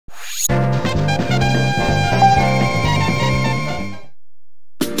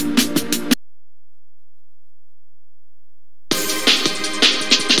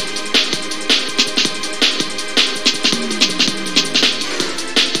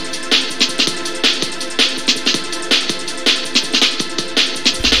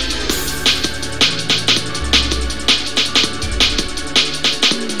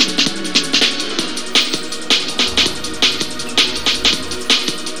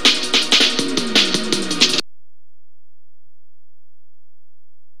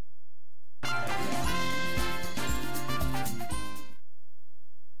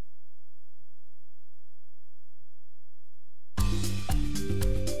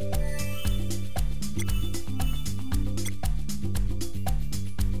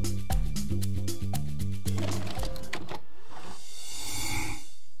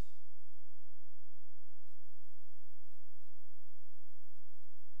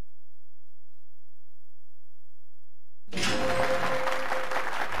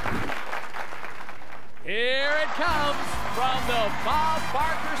from the Bob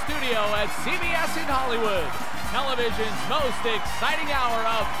Barker Studio at CBS in Hollywood, television's most exciting hour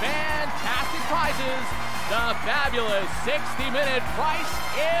of fantastic prizes, the fabulous 60-minute Price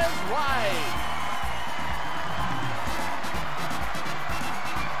is Right.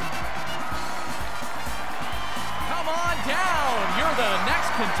 Come on down, you're the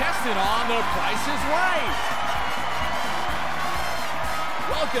next contestant on The Price is Right.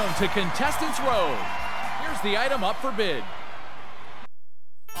 Welcome to Contestants Row. Here's the item up for bid.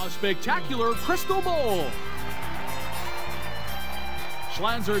 A spectacular crystal bowl.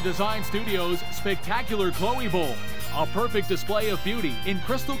 Schlanzer Design Studios' spectacular Chloe Bowl. A perfect display of beauty in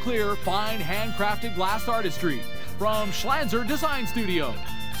crystal clear, fine handcrafted glass artistry from Schlanzer Design Studio.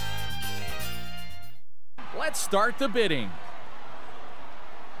 Let's start the bidding.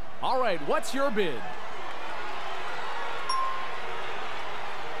 All right, what's your bid?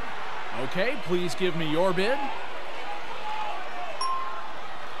 Okay, please give me your bid.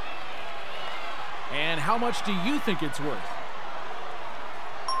 And how much do you think it's worth?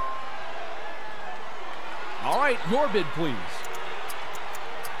 All right, your bid, please.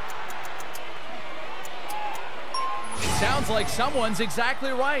 Sounds like someone's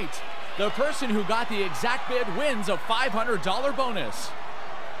exactly right. The person who got the exact bid wins a $500 bonus.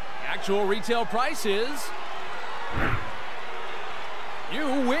 The actual retail price is... You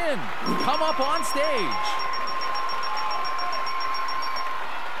win. Come up on stage.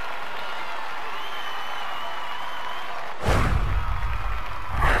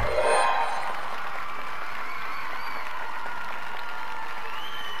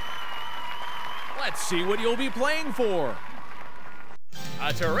 Let's see what you'll be playing for.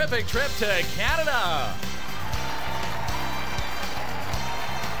 A terrific trip to Canada.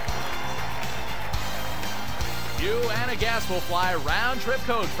 You and a guest will fly round-trip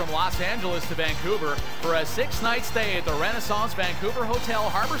coach from Los Angeles to Vancouver for a 6-night stay at the Renaissance Vancouver Hotel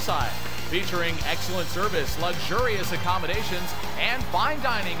Harborside, featuring excellent service, luxurious accommodations, and fine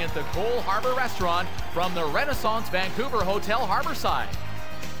dining at the Cole Harbor Restaurant from the Renaissance Vancouver Hotel Harborside.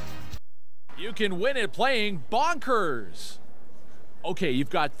 You can win it playing Bonkers. Okay, you've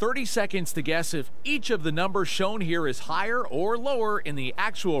got 30 seconds to guess if each of the numbers shown here is higher or lower in the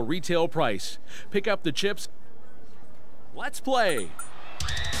actual retail price. Pick up the chips. Let's play.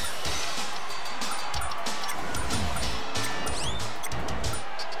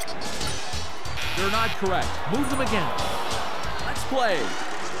 You're not correct. Move them again. Let's play.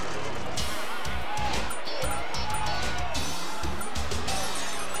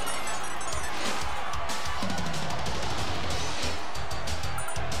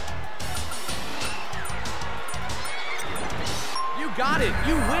 You got it.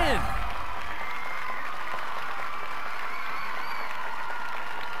 You win.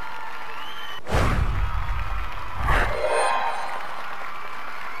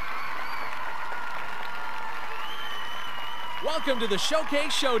 Welcome to the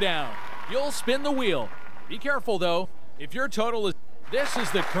Showcase Showdown. You'll spin the wheel. Be careful, though. If your total is... This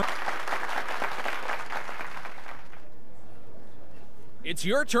is the... It's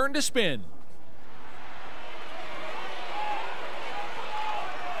your turn to spin.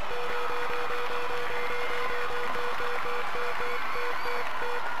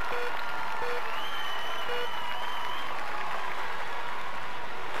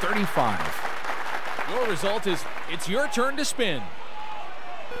 $35. Your result is, it's your turn to spin.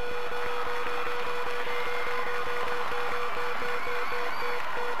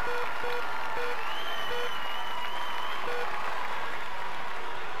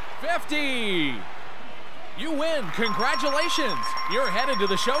 $50. You win. Congratulations. You're headed to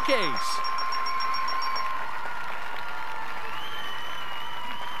the showcase.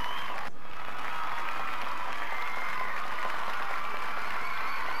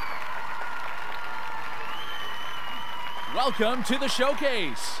 Welcome to the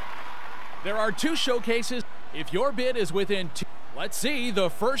showcase. There are 2 showcases. If your bid is within 2, let's see the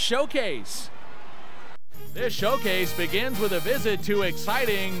first showcase. This showcase begins with a visit to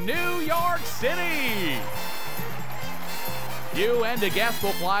exciting New York City. You and a guest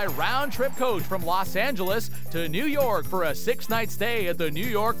will fly round-trip coach from Los Angeles to New York for a 6-night stay at the New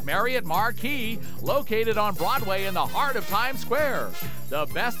York Marriott Marquis, located on Broadway in the heart of Times Square. The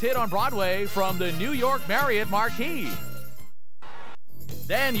best hit on Broadway from the New York Marriott Marquis.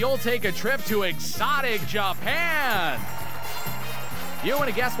 Then you'll take a trip to exotic Japan. You and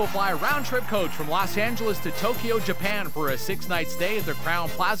a guest will fly round-trip coach from Los Angeles to Tokyo, Japan for a 6-night stay at the Crowne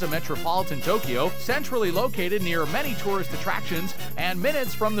Plaza Metropolitan Tokyo, centrally located near many tourist attractions and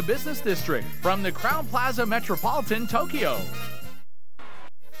minutes from the business district from the Crowne Plaza Metropolitan Tokyo.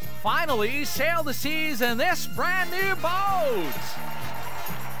 Finally, sail the seas in this brand new boat.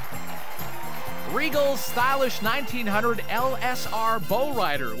 Regal's stylish 1900 LSR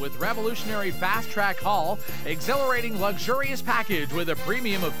Bowrider with revolutionary fast-track hull, exhilarating luxurious package with a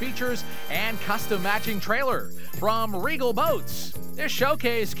premium of features and custom matching trailer. From Regal Boats, this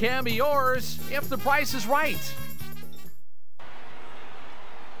showcase can be yours if the price is right.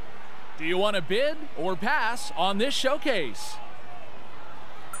 Do you want to bid or pass on this showcase?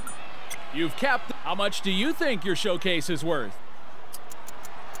 You've kept. How much do you think your showcase is worth?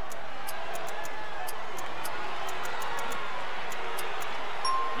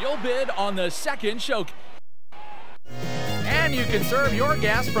 You'll bid on the second showcase. And you can serve your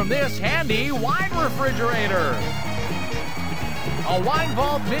guests from this handy wine refrigerator. A Wine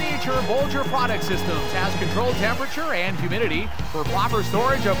Vault miniature Bolger product systems has controlled temperature and humidity for proper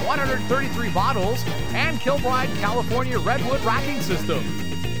storage of 133 bottles and Kilbride California Redwood racking system.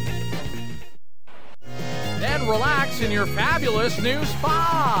 Then relax in your fabulous new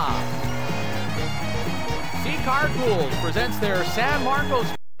spa. C-Card Pools presents their San Marcos.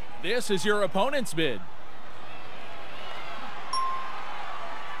 This is your opponent's bid.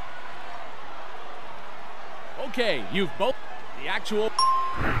 Okay, you've both the actual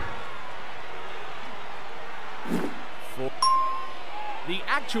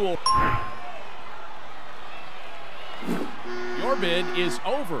your bid is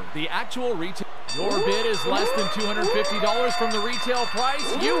over. The actual retail. Your bid is less than $250 from the retail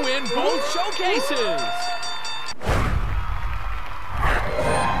price. You win both showcases.